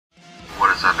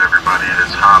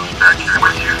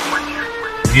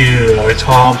Yeah, it's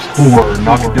Hobbs Horror,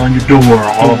 knocking down your door,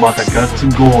 all about the guts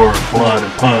and gore, blood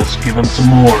and pus, give him some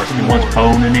more. He wants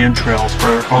bone and entrails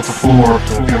spread across the floor,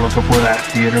 so if you're looking for that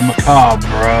theater macabre,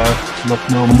 bruh, look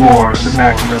no more. Sit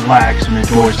back and relax and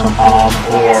enjoy some Hobbs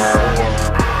Horror.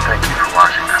 Thank you for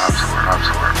watching Hobbs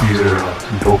Horror.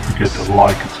 Yeah, and don't forget to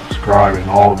like and subscribe and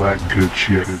all that good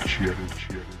shit.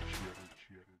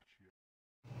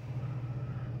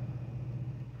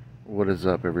 What is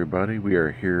up, everybody? We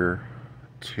are here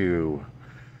to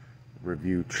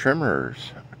review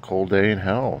Tremors, A Cold Day in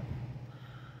Hell.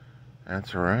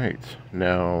 That's right.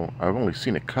 Now, I've only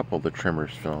seen a couple of the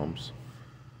Tremors films,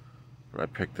 but I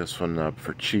picked this one up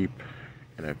for cheap,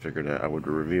 and I figured I would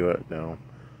review it. Now,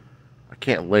 I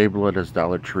can't label it as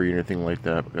Dollar Tree or anything like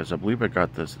that, because I believe I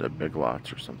got this at a Big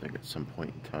Lots or something at some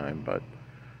point in time, but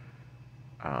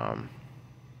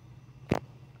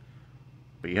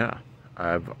yeah.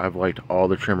 I've liked all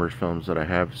the Tremors films that I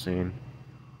have seen.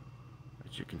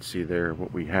 As you can see there,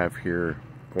 what we have here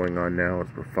going on now is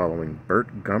we're following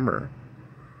Burt Gummer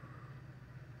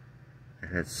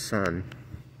and his son.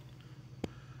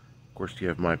 Of course, you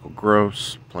have Michael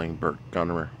Gross playing Burt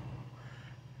Gummer,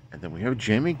 and then we have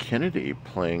Jamie Kennedy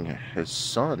playing his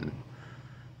son.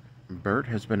 Burt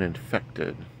has been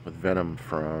infected with venom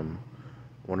from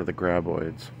one of the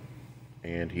graboids,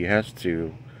 and he has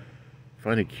to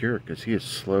find a cure because he is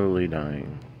slowly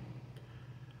dying.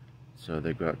 So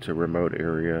they go out to a remote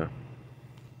area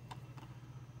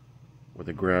where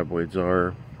the graboids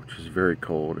are, which is very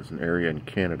cold. It's an area in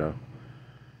Canada,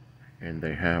 and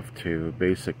they have to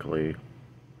basically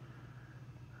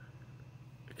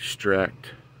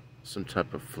extract some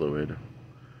type of fluid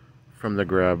from the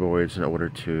graboids in order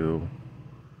to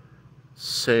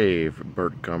save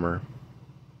Burt Gummer.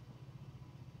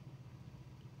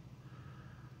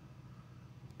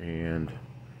 And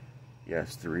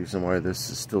yes, the reason why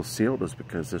this is still sealed is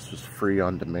because this was free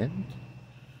on demand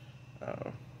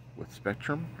with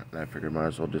Spectrum, and I figured might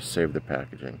as well just save the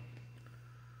packaging.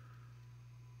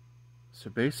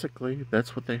 So basically,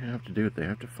 that's what they have to do. They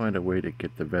have to find a way to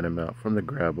get the venom out from the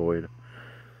graboid.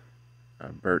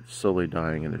 Burt's slowly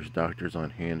dying, and there's doctors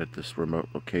on hand at this remote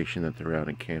location that they're out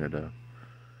in Canada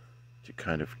to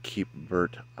kind of keep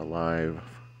Burt alive.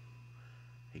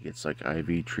 He gets like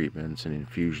IV treatments and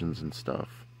infusions and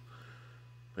stuff.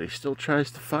 But he still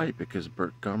tries to fight because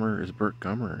Burt Gummer is Burt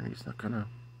Gummer, and he's not gonna,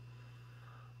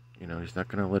 he's not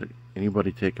gonna let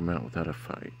anybody take him out without a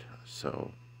fight.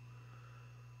 So,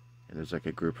 and there's like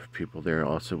a group of people there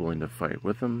also willing to fight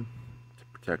with him to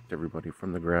protect everybody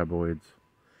from the graboids.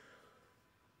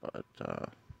 But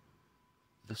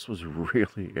this was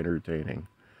really entertaining,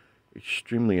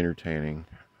 extremely entertaining.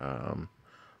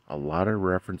 A lot of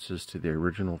references to the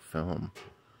original film.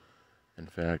 In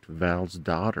fact, Val's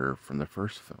daughter from the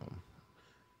first film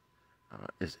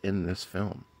is in this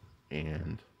film,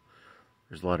 and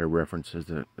there's a lot of references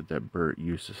that Burt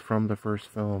uses from the first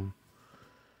film.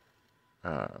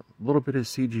 A little bit of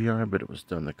CGI, but it was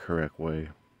done the correct way.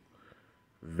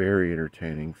 Very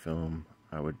entertaining film.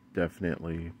 I would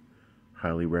definitely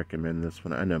highly recommend this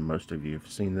one. I know most of you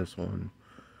have seen this one.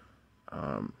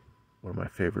 One of my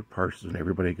favorite parts is when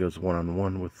everybody goes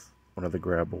one-on-one with one of the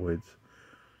graboids.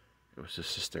 It was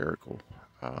just hysterical.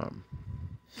 And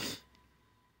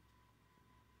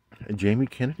Jamie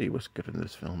Kennedy was good in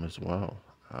this film as well.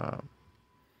 Of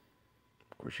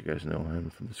course, you guys know him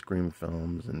from the Scream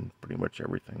films and pretty much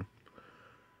everything.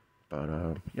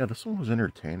 But, yeah, this one was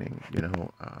entertaining.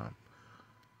 I've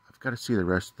got to see the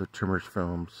rest of the Tremors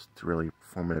films to really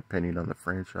form an opinion on the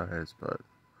franchise, but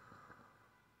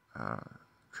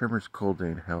Tremors Cold Day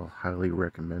in Hell, highly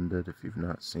recommended if you've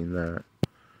not seen that.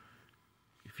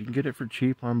 If you can get it for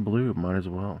cheap on Blue, might as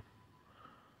well.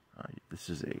 This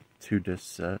is a 2-disc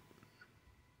set,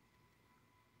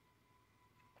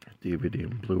 DVD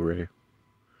and Blu-ray.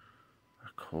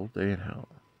 A Cold Day in Hell.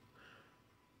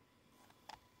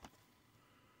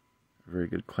 A very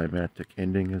good climactic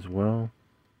ending as well,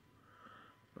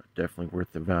 but definitely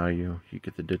worth the value. You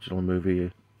get the digital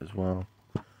movie as well.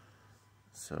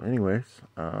 So anyways,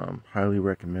 highly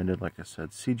recommended. Like I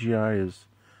said, CGI is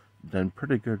done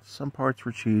pretty good. Some parts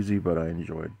were cheesy, but I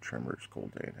enjoyed Tremors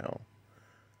Cold Day in Hell.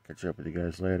 Catch up with you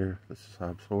guys later. This is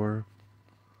Hobbs Horror.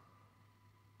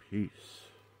 Peace.